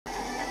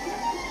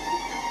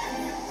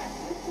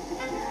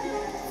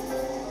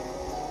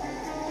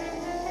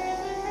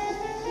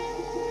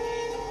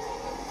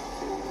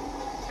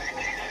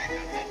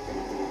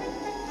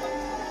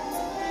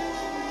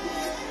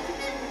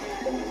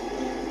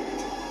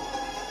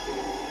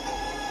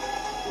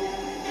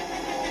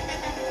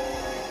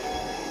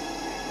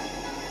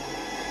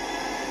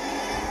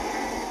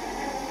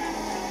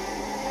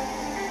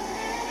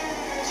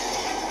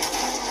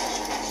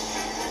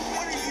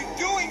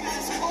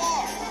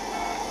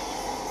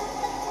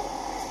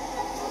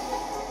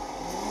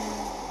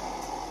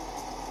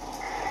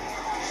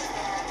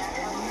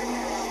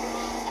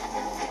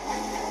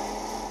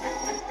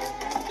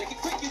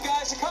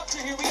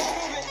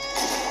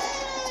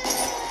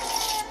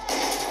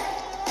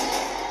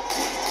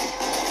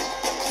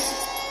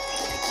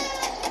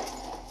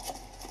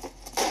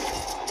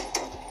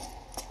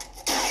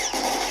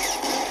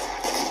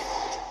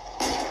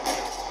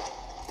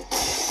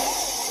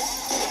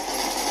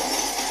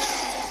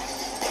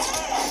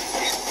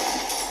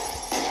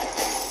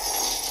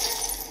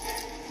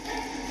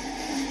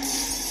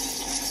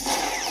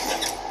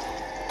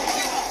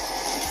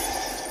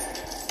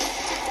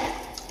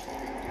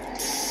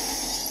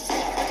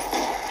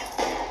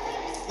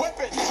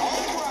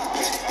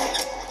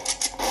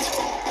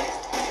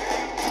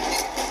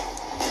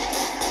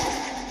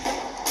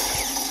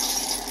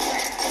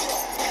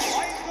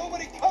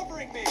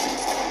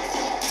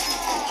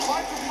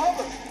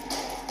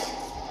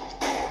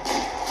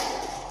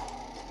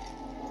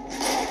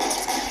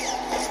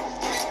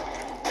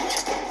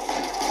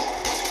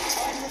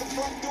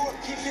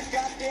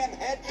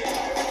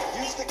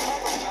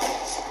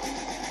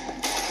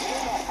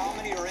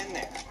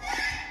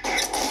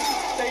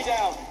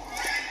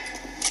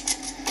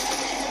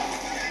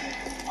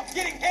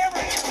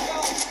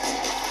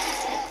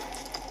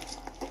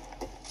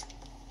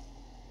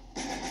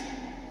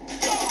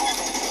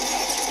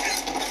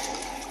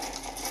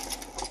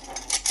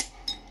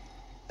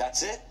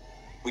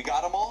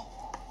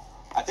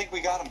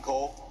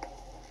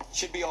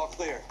Should be all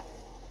clear.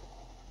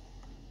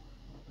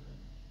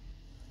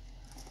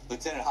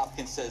 Lieutenant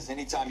Hopkins says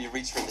anytime you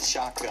reach for the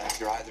shotgun,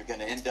 you're either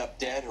going to end up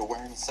dead or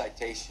wearing a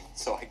citation.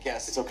 So I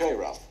guess... It's okay,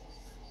 Ralph.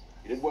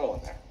 You did well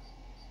in there.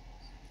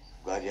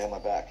 Glad you had my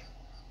back.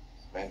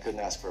 Man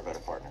couldn't ask for a better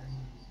partner.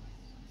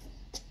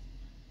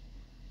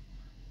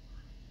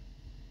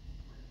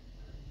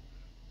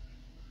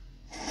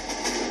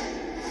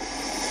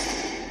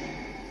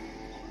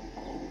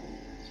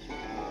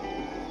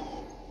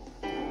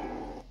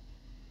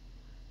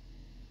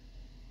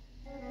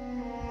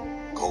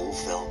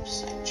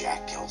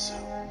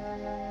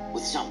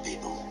 With some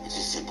people, it's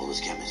as simple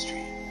as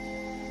chemistry.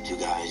 Two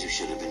guys who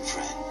should have been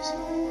friends,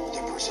 but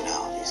their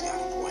personalities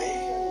got in the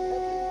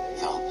way.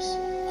 Phelps,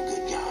 a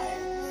good guy,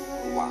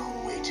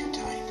 wound way too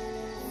tight.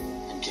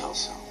 And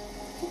Kelso,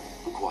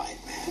 a quiet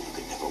man who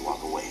could never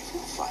walk away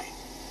from a fight.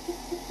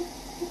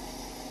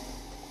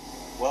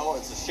 Well,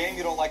 it's a shame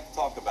you don't like to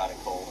talk about it,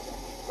 Cole.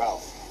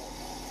 Ralph,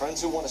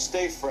 friends who want to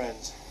stay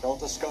friends don't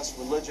discuss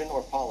religion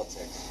or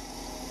politics.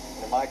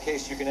 And in my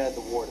case, you can add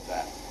the war to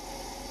that.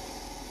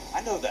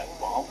 I know that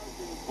bum.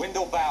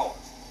 Wendell Bowers.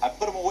 I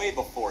put him away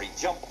before. He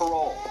jumped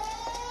parole.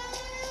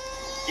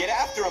 Get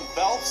after him,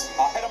 Phelps.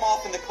 I'll head him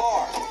off in the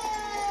car.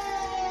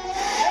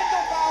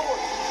 Wendell Bowers!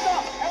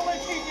 Stop!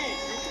 LAPD!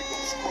 You can go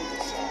screw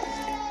yourself.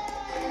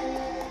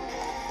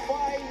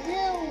 Why,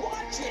 you!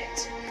 Watch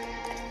it!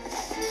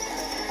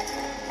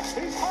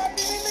 He's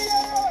hiding in the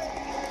alley!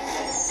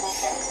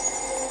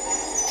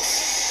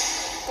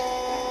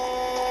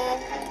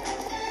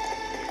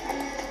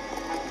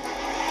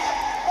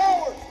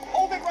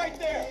 Right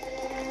there.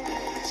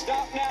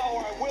 Stop now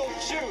or I will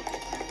shoot.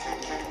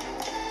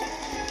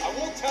 I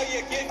won't tell you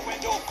again,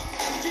 Wendell.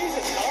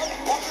 Jesus, Nard,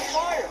 under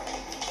fire.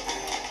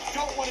 You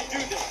don't want to do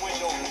this,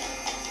 Wendell.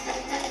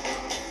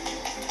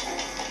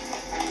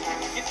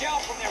 Get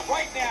down from there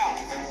right now.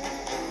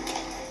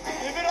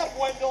 Give it up,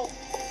 Wendell.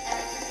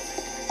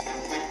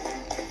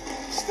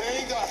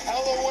 Stay the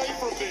hell away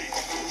from me.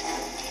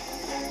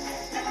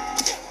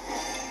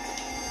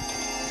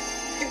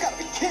 You gotta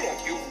be kidding.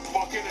 You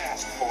fucking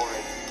asked for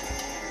it.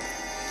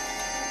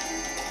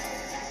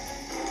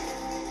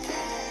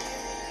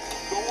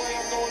 No way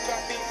I'm going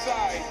back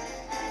inside.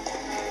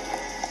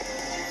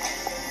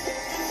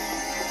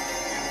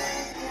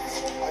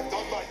 I've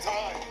done my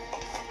time.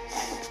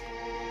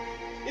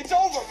 It's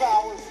over,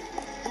 Bowers.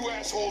 You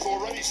assholes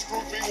already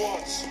screwed me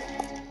once.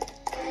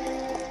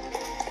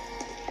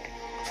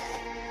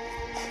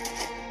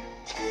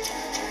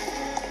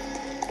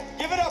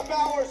 Give it up,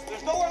 Bowers.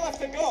 There's nowhere left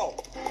to go.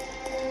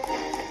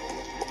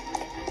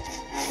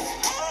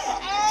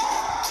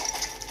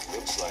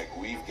 Looks like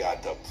we've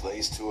got the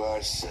place to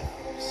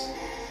ourselves.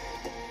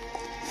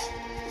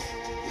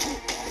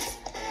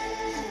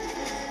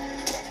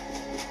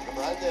 Come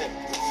right then.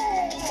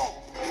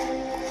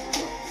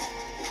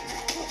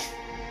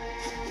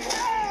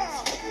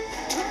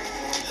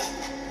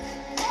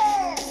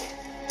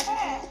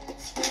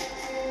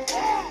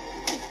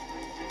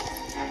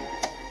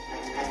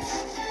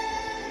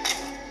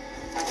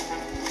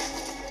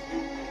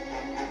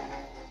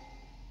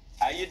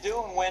 How you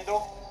doing,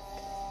 Wendell?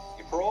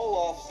 Your parole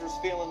officer's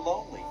feeling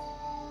lonely.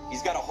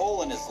 He's got a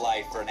hole in his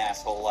life for an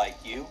asshole like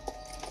you.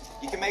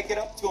 You can make it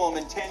up to him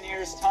in 10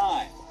 years'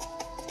 time.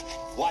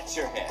 Watch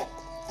your head.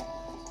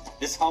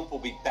 This hump will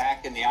be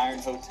back in the Iron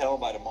Hotel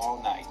by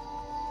tomorrow night.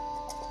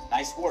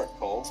 Nice work,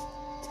 Cole.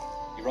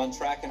 You run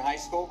track in high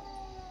school?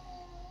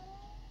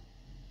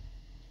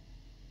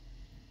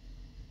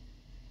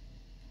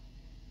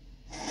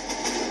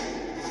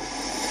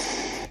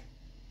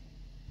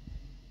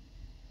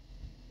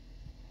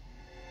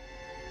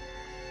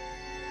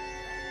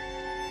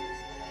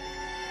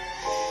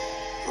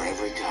 For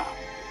every cop,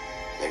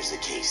 there's the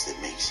case that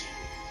makes you.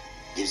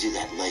 Gives you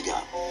that leg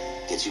up.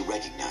 Gets you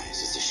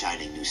recognized as the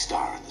shining new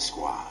star in the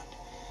squad.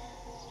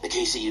 The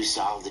case that you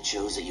solved that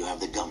shows that you have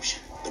the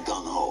gumption, the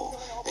gung-ho,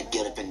 that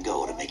get up and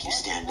go to make you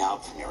stand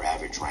out from your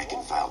average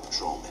rank-and-file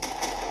patrolman.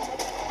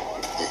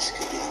 This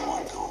could be the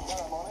one, Cole.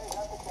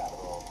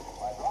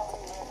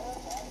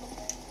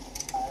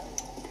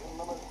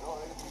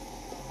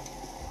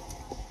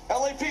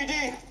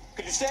 LAPD,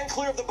 could you stand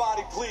clear of the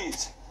body,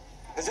 please?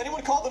 Has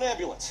anyone called an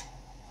ambulance?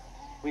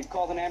 We've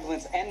called an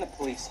ambulance and the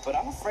police, but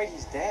I'm afraid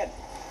he's dead.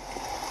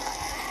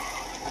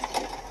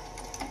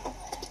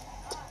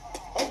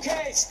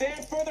 Okay,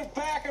 stand further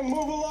back and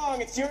move along.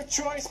 It's your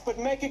choice, but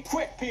make it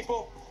quick,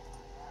 people.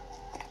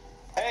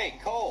 Hey,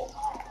 Cole.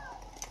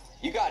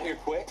 You got here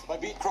quick. My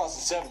beat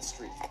crosses 7th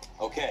Street.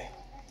 Okay.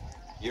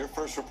 You're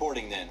first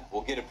reporting then.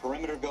 We'll get a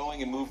perimeter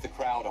going and move the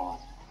crowd on.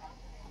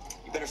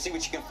 You better see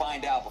what you can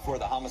find out before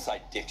the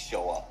homicide dicks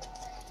show up.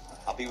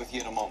 I'll be with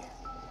you in a moment.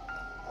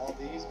 All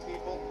these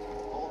people,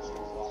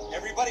 vultures.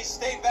 Everybody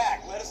stay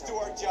back. Let us do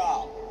our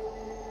job.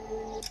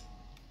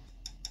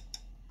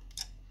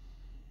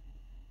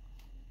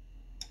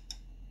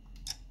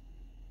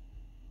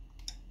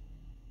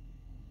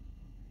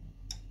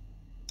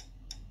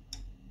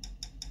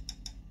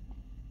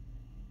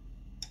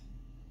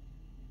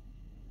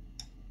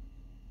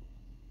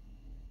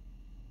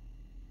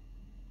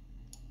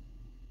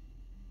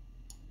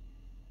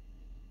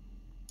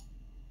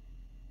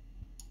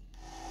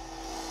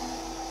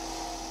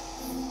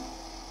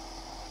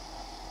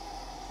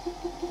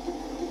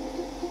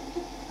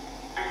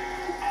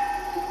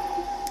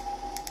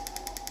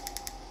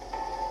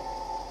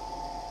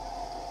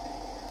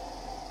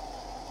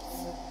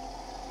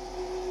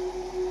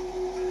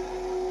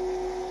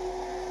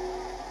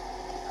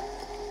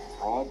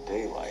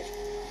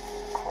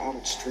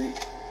 Which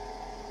street?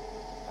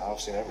 Now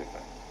I've seen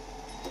everything.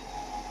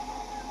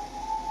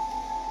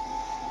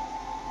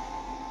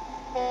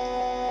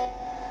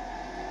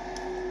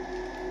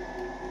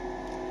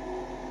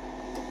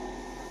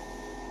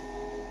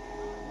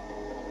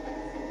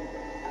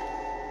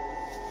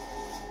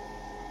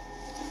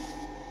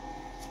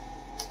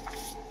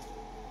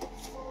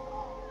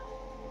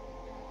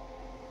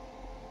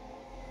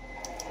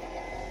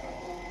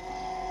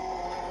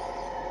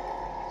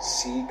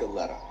 C.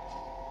 Galetta.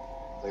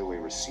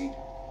 Layaway receipt.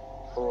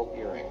 Pearl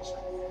earrings.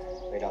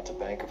 Made out to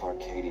Bank of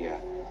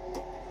Arcadia.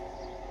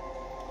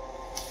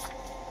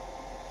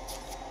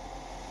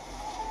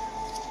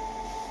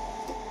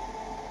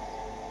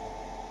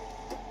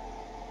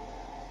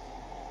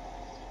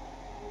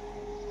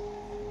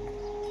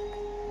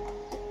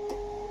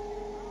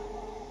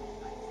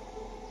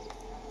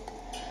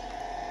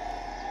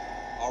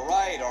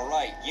 All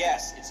right.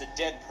 Yes, it's a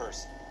dead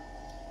person.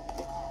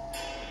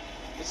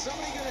 Is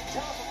somebody gonna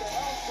tell us what the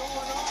hell's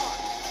going on?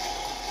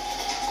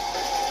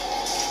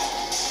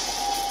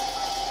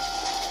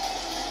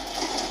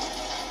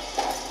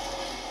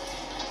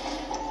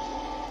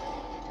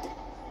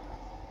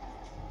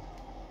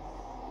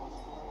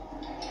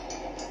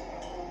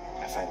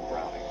 FN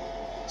Browning.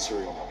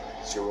 Serial number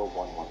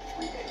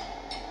 01138.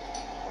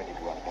 I need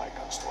to run by a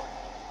gun store.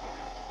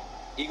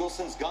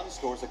 Eagleson's gun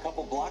store's a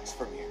couple blocks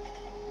from here.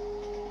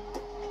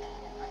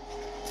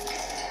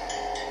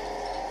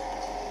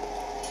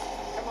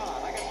 Come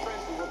on, I got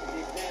friends who work at the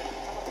examiner.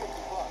 How about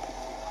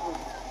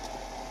 $50?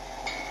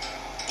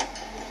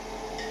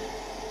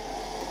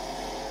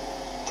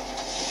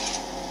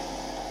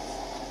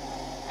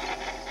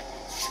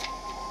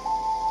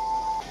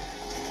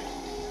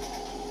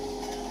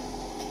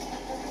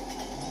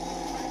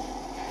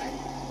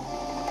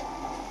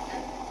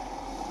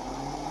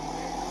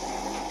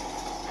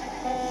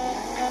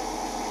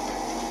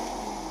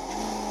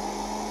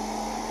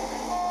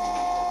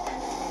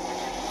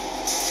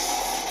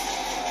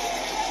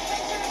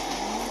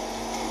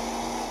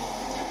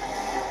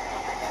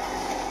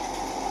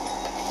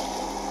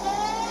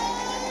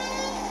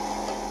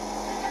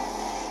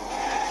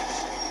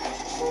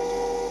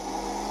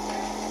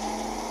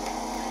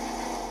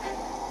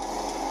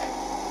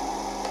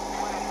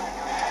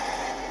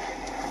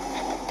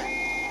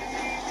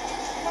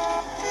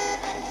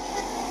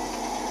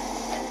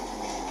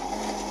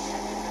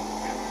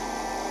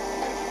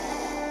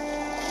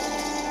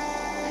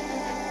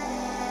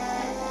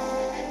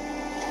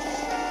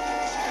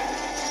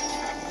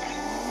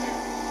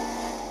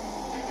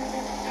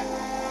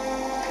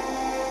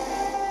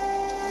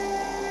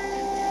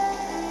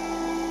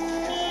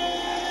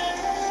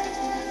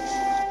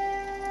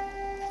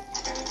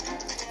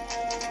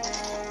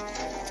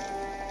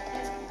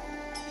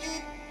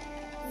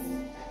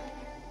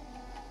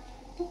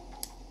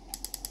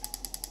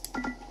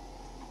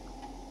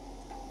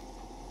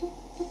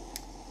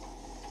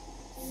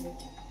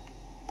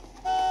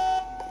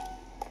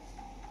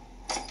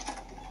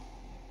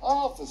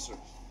 Officers,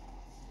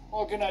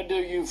 what can I do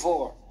you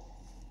for?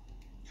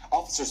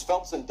 Officers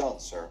Phelps and Dunn,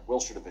 sir.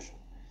 Wilshire Division.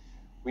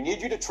 We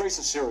need you to trace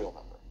a serial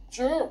number.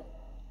 Sure.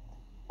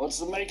 What's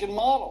the make and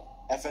model?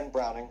 FN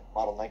Browning,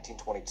 model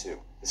 1922.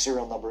 The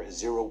serial number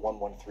is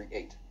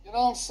 01138. You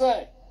don't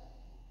say.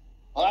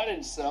 Well, I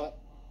didn't sell it.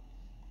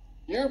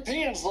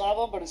 Europeans love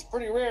them, but it's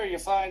pretty rare you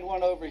find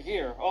one over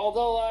here.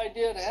 Although I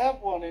did have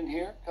one in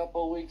here a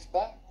couple of weeks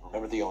back.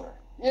 Remember the owner?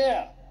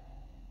 Yeah.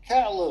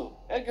 Caillou.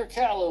 Edgar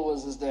Caillou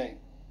was his name.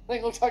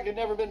 Thing looks like he'd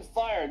never been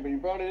fired, but he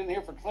brought it in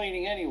here for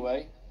cleaning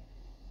anyway.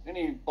 Then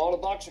he bought a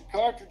box of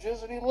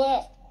cartridges and he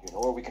left. You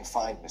know where we can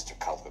find Mr.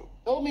 Caillou?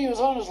 Told me he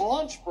was on his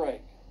lunch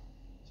break.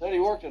 Said he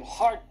worked at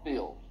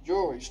Hartfield's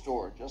jewelry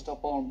store just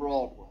up on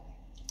Broadway.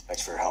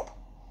 Thanks for your help.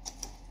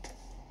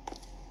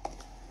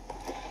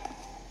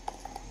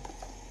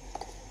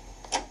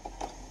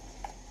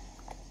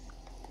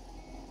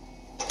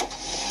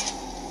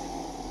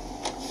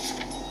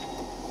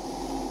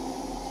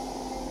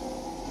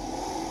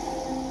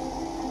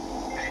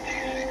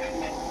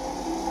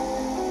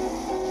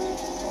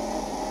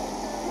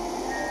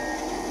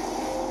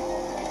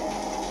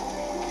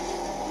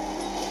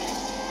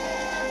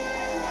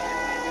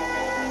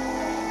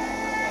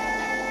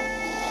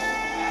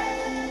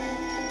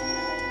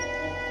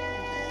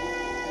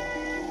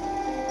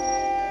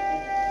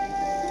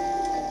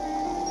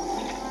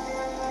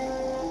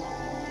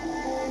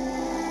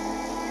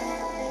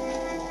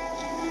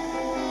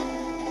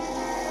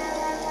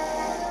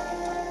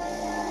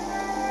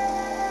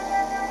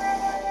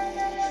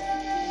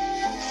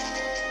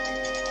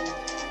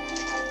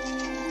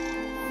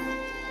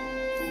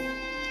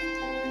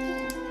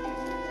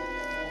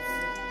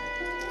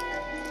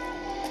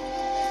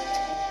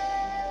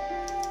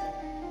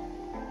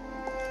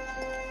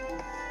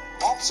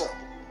 Officer,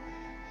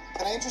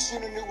 can I interest you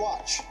in a new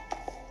watch?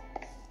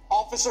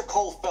 Officer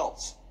Cole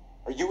Phelps,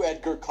 are you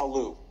Edgar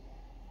Caillou?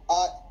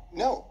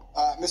 No.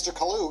 Mr.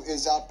 Caillou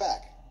is out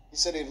back. He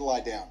said he'd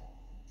lie down.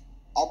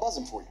 I'll buzz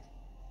him for you.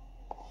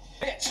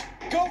 Bitch!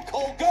 Go,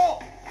 Cole, go!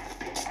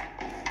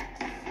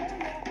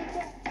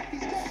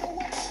 He's getting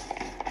away.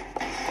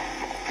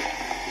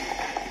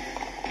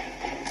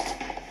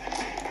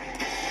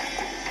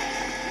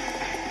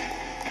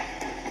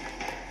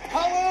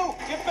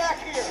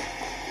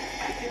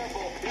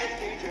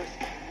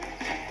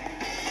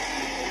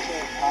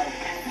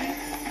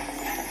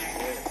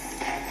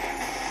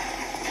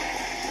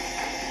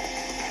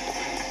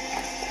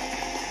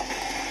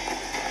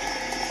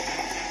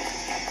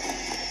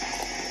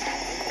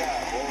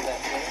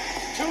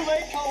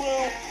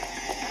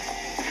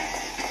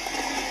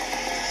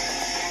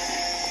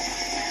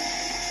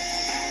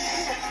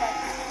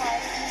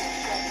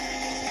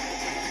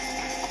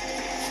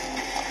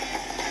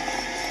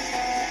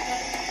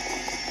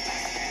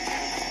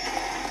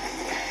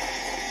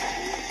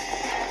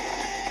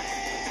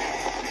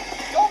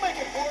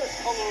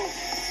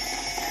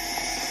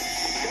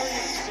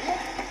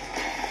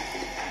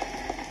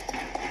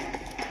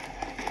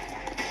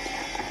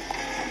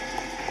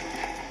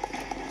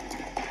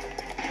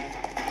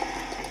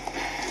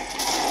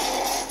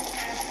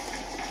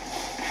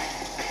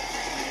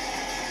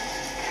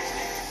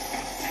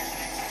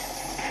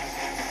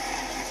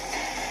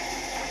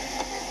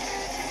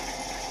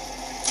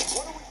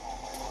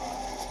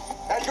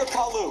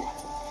 Kalu,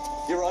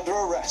 you're under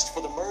arrest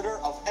for the murder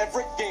of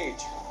Everett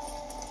Gage.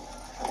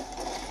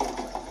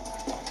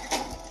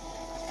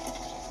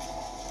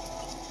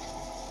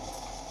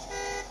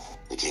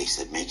 The case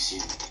that makes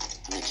you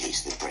and the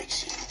case that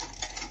breaks you.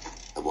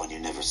 The one you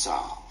never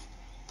solve.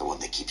 The one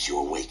that keeps you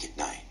awake at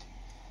night.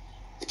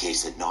 The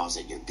case that gnaws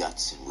at your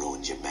guts and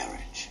ruins your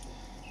marriage.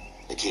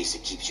 The case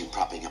that keeps you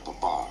propping up a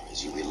bar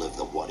as you relive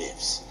the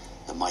what-ifs,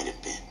 the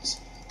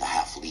might-have-beens, the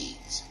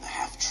half-leads, and the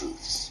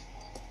half-truths.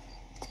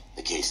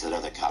 The case that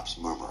other cops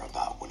murmur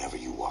about whenever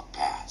you walk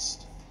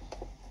past.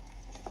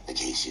 The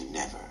case you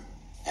never,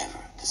 ever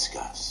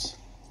discuss.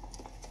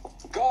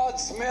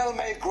 God's mill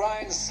may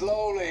grind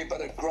slowly, but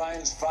it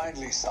grinds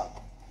finely, son.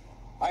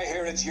 I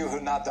hear it's you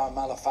who nabbed our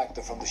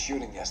malefactor from the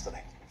shooting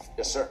yesterday.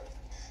 Yes, sir.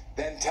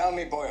 Then tell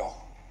me, boyo,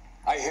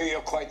 I hear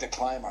you're quite the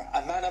climber,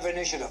 a man of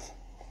initiative.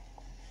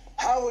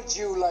 How would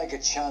you like a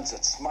chance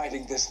at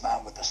smiting this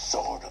man with the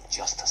sword of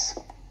justice?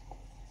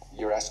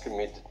 You're asking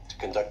me to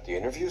conduct the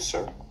interview,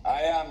 sir?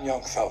 I am,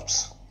 young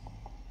Phelps.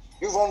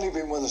 You've only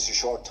been with us a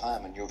short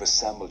time, and you've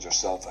assembled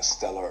yourself a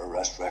stellar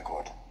arrest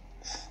record.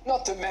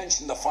 Not to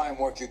mention the fine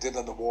work you did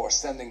in the war,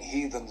 sending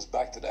heathens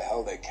back to the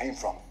hell they came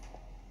from.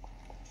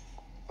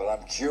 But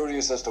I'm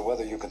curious as to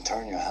whether you can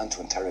turn your hand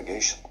to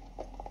interrogation.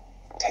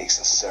 It takes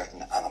a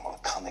certain animal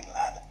cunning,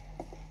 lad.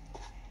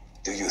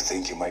 Do you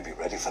think you might be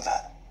ready for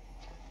that?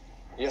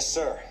 Yes,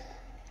 sir.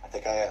 I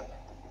think I am.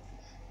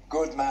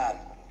 Good man.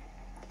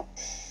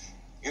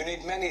 You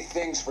need many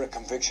things for a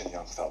conviction,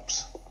 young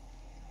Phelps.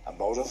 A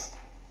motive,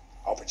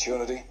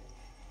 opportunity,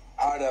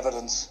 hard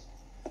evidence,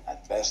 and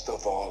best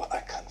of all,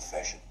 a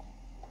confession.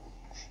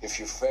 If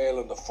you fail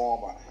in the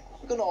former,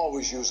 you can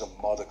always use a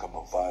modicum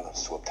of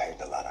violence to obtain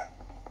the latter.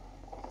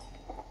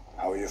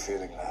 How are you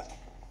feeling, lad?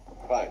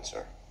 Fine,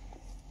 sir.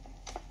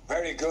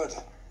 Very good.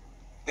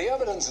 The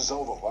evidence is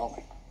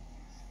overwhelming.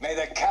 May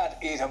the cat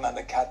eat him and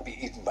the cat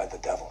be eaten by the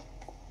devil.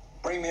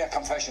 Bring me a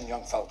confession,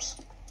 young Phelps.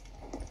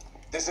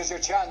 This is your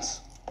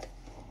chance.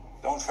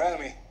 Don't fail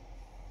me.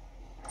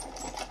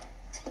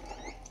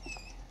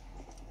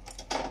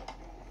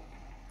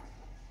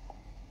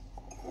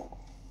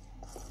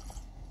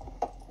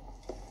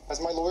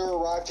 Has my lawyer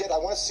arrived yet? I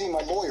want to see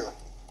my lawyer.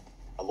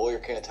 A lawyer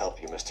can't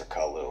help you, Mr.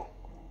 Kalu.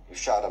 You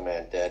shot a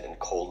man dead in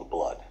cold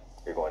blood.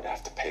 You're going to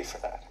have to pay for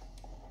that.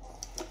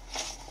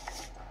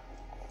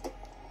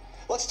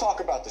 Let's talk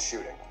about the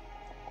shooting.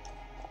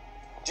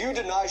 Do you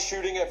deny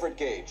shooting Everett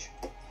Gage?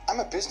 I'm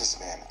a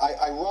businessman.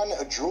 I run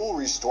a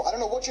jewelry store. I don't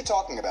know what you're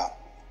talking about.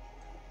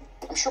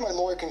 I'm sure my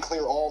lawyer can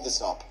clear all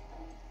this up.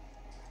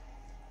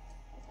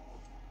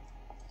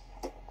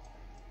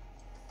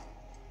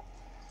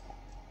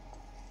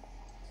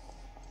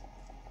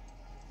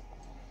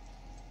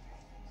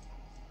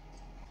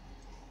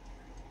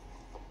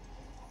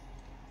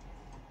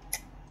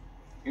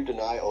 You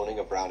deny owning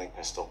a Browning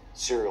pistol,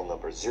 serial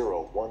number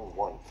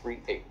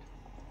 01138.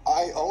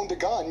 I owned a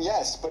gun,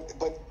 yes, but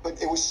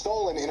it was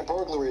stolen in a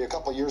burglary a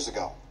couple years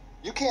ago.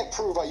 You can't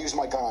prove I used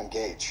my gun on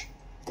Gage.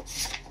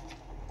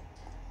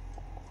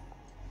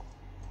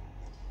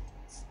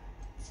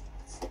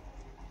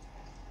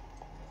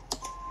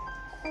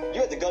 You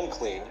had the gun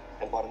cleaned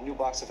and bought a new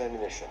box of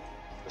ammunition.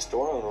 The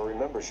store owner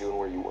remembers you and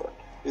where you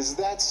worked. Is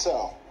that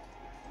so?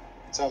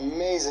 It's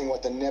amazing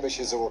what the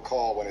nebbishes will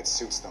recall when it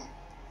suits them.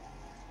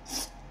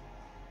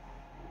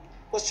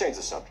 Let's change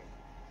the subject.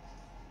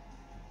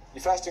 You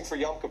fasting for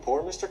Yom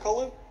Kippur, Mr.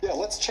 Kalu? Yeah,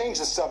 let's change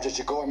the subject,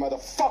 you going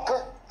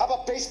motherfucker. How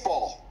about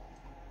baseball?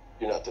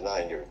 You're not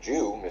denying you're a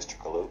Jew, Mr.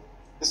 Kalu.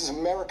 This is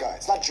America.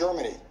 It's not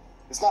Germany.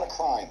 It's not a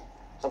crime.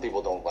 Some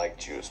people don't like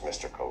Jews,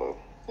 Mr. Kalu.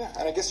 Yeah,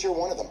 and I guess you're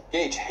one of them.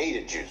 Gage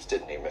hated Jews,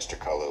 didn't he, Mr.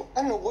 Kalu?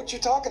 I don't know what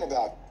you're talking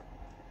about.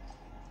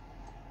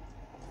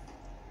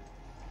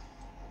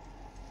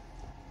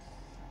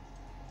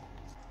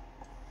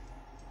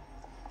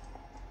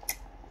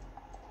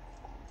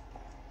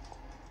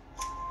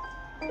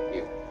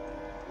 You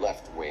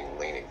left-wing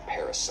leaning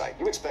parasite.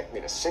 You expect me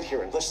to sit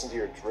here and listen to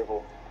your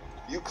drivel?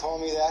 You call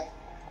me that?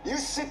 You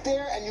sit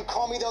there and you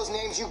call me those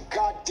names, you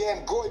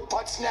goddamn goy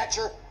butt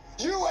snatcher?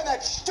 You and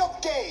that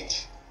stump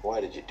Gage! Why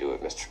did you do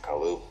it, Mr.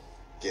 Kalu?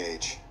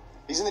 Gage.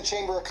 He's in the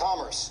Chamber of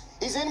Commerce.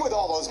 He's in with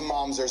all those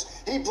momsers.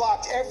 He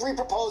blocked every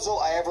proposal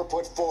I ever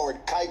put forward.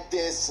 Kike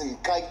this and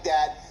kike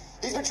that.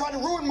 He's been trying to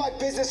ruin my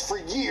business for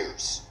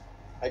years.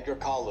 Edgar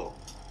Kalu,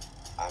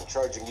 I'm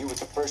charging you with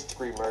the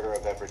first-degree murder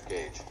of Everett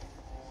Gage.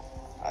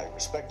 I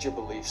respect your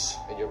beliefs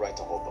and your right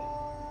to hold them.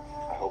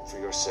 I hope for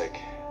your sake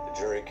the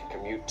jury can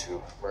commute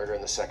to murder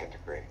in the second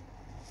degree.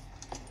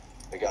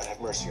 May God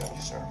have mercy on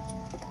you, sir.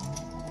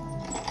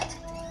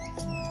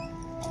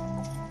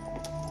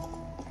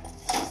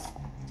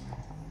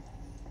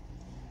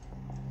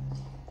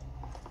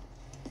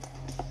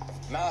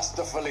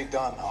 Masterfully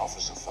done,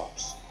 Officer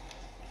Phelps.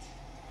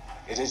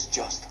 It is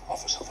just,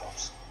 Officer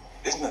Phelps.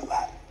 Isn't it,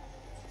 lad?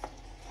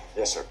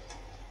 Yes, sir.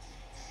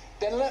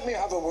 Then let me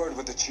have a word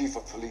with the Chief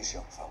of Police,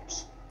 young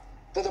Phelps.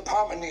 The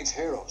department needs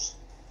heroes.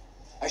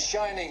 A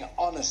shining,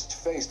 honest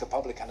face the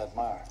public can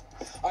admire.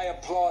 I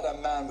applaud a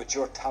man with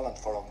your talent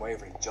for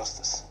unwavering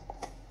justice.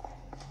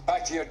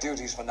 Back to your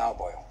duties for now,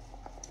 Boyle.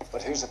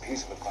 But here's a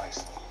piece of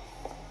advice.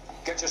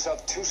 Get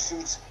yourself 2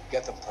 suits,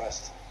 get them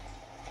pressed.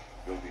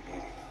 You'll be needing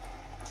them.